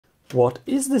What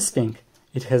is this thing?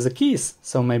 It has a keys,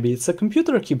 so maybe it's a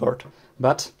computer keyboard,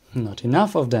 but not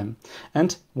enough of them.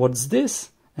 And what's this?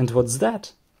 And what's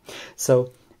that?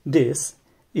 So this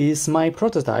is my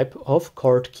prototype of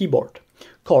chord keyboard.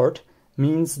 Chord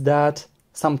means that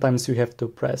sometimes you have to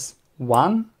press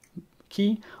one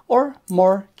key or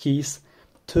more keys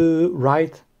to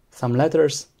write some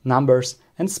letters, numbers,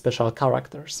 and special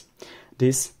characters.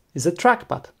 This is a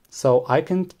trackpad, so I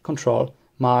can control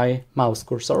my mouse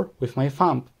cursor with my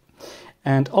thumb.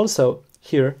 And also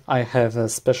here I have a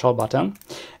special button,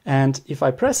 and if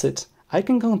I press it, I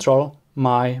can control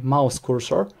my mouse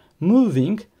cursor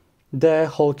moving the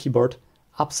whole keyboard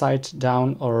upside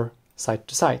down or side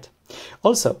to side.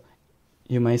 Also,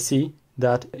 you may see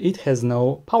that it has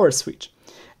no power switch.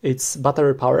 It's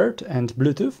battery powered and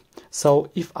Bluetooth, so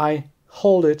if I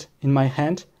hold it in my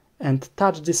hand and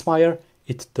touch this wire,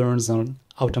 it turns on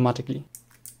automatically.